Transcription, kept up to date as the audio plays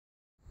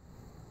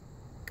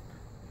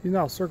He's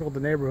now circled the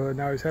neighborhood.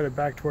 Now he's headed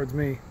back towards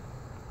me.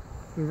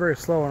 He's been very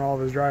slow in all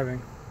of his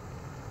driving.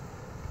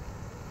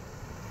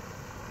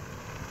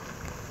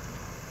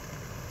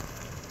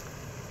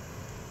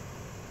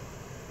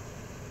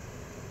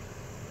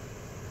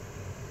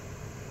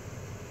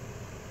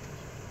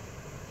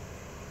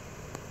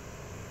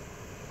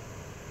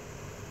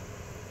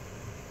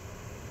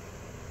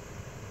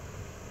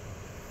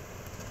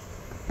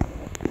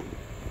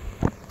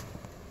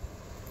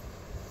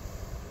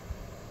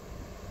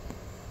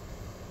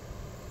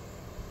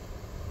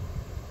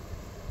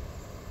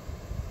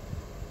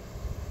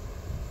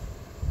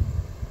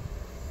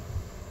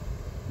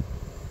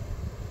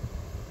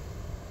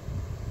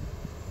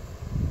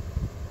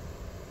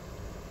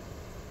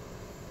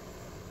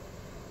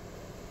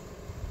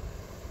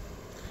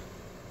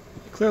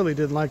 Clearly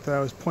didn't like that I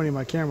was pointing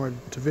my camera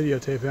to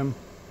videotape him,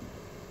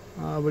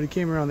 but he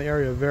came around the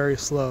area very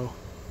slow.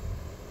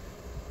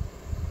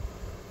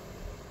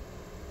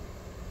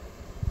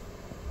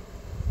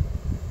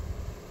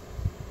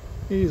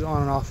 He's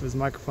on and off of his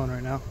microphone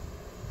right now.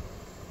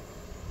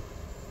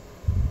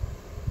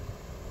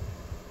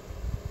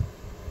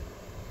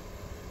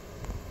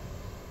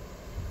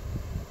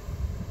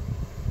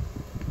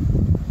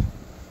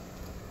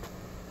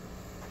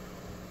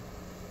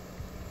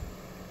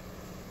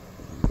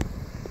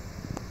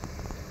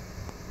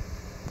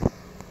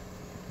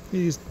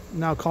 He's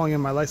now calling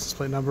in my license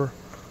plate number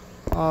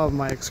of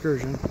my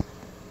excursion.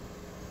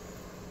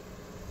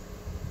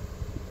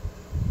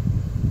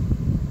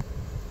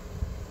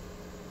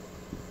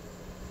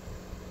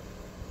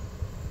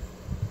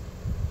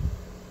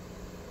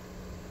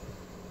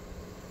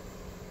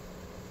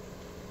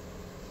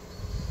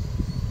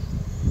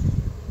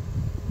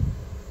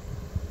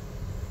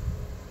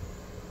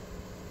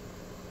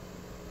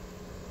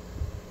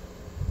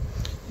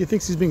 He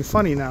thinks he's being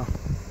funny now.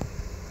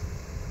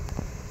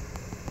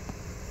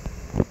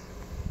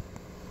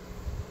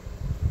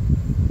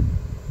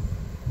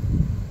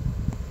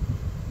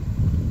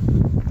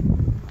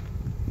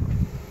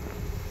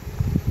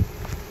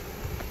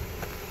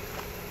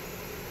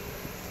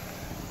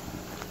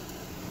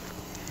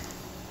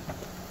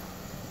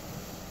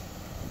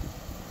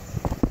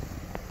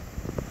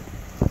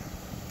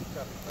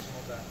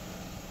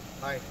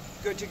 Hi.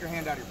 Go take your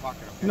hand out of your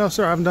pocket, okay? No,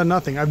 sir, I haven't done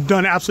nothing. I've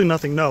done absolutely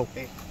nothing, no.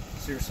 Hey,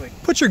 seriously.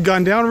 Put your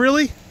gun down,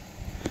 really?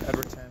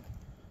 Edward 10.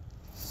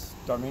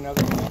 Start me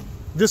another email.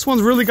 This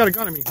one's really got a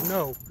gun on me.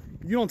 No.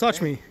 You don't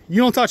touch me.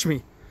 You don't touch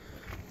me.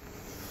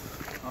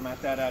 I'm at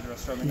that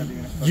address. Start me another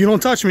unit. You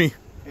don't touch me.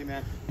 Hey,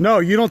 man. No,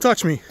 you don't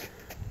touch me.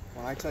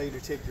 When I tell you to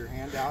take your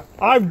hand out...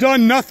 I've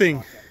done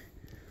nothing.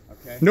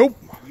 Okay? Nope.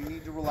 You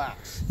need to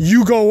relax.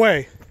 You go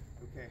away.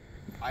 Okay.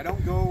 I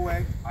don't go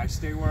away. I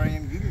stay where I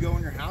am. You can go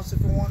in your house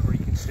if you want, or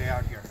you can stay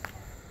out here.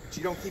 But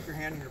you don't keep your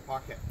hand in your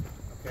pocket.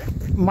 Okay?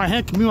 My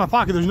hand can be in my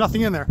pocket. There's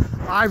nothing in there.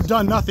 I've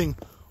done nothing.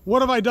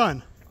 What have I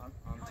done? I'm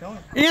telling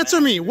you.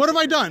 Answer me. What have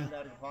I done?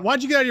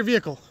 Why'd you get out of your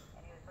vehicle?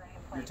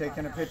 You're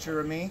taking a picture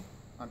of me.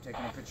 I'm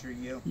taking a picture of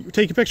you. You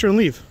take a picture and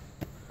leave.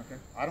 Okay?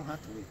 I don't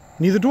have to leave.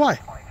 Neither do I.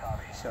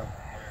 So,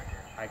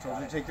 I told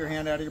you to take your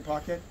hand out of your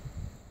pocket.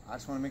 I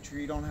just want to make sure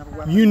you don't have a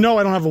weapon. You know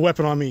I don't have a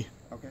weapon on me.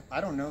 Okay?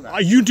 I don't know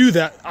that. You do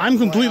that. I'm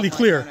completely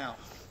clear. Now.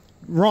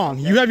 Wrong.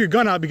 Okay. You have your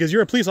gun out because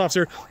you're a police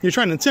officer. You're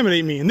trying to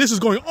intimidate me, and this is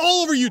going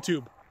all over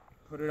YouTube.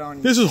 Put it on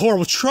YouTube. This is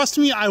horrible. Trust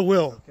me, I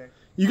will. Okay.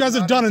 You guys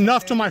have done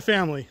enough to my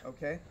family.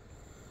 Okay.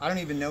 I don't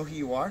even know who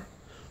you are.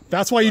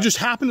 That's why you just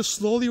happen to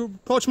slowly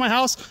approach my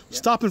house,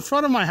 stop in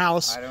front of my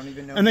house, I don't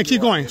even know and then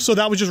keep going. So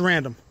that was just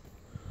random.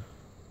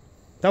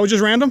 That was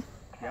just random?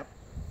 Yep.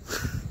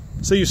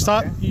 So you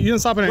stopped. Okay. You didn't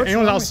stop at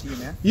anyone's house.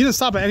 You didn't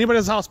stop at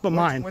anybody's house but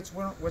mine. What's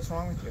wrong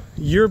with you?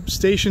 Your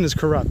station is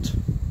corrupt.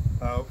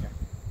 Oh, okay.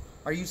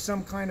 Are you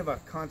some kind of a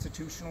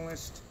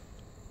constitutionalist?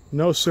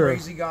 No, sir.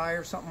 Crazy guy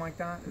or something like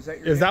that? Is that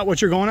your Is that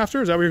what you're going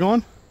after? Is that where you're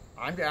going?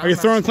 Are you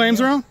throwing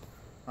claims around?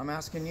 I'm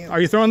asking you.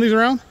 Are you throwing these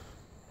around?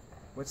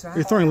 What's that? Are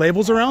you throwing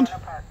labels around?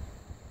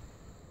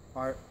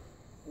 Why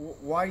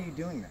are you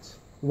doing this?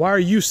 Why are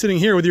you sitting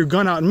here with your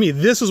gun out on me?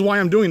 This is why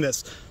I'm doing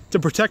this, to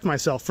protect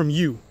myself from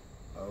you.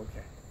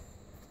 Okay.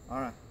 All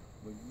right.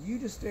 Well, you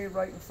just stay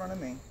right in front of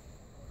me,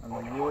 and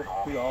then we'll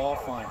be all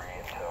fine.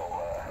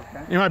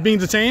 Okay? Am I being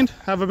detained?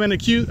 Have I been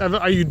accused?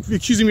 Are you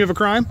accusing me of a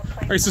crime?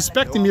 Are you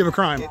suspecting me of a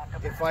crime?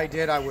 If I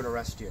did, I would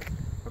arrest you.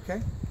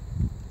 Okay?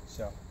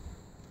 So,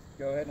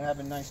 go ahead and have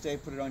a nice day.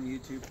 Put it on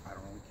YouTube. I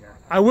don't really care.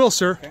 I will,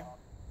 sir. Okay?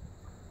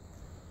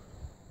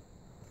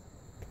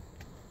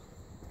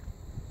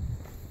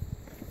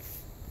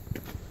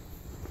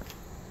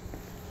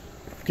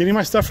 Getting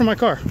my stuff from my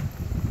car.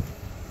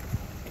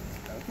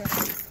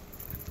 Okay.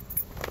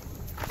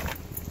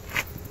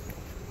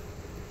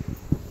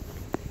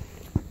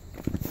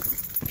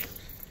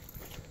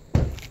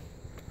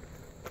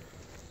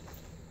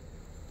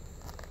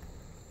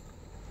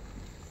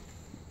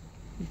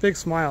 Big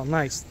smile.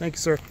 Nice. Thank you,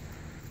 sir.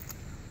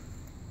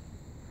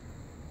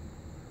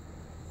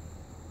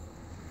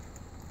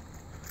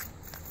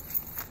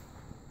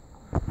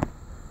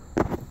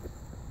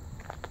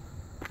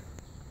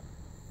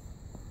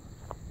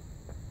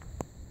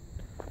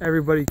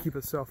 Everybody keep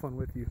a cell phone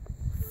with you.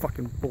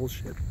 Fucking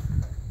bullshit.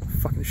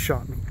 Fucking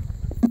shot me.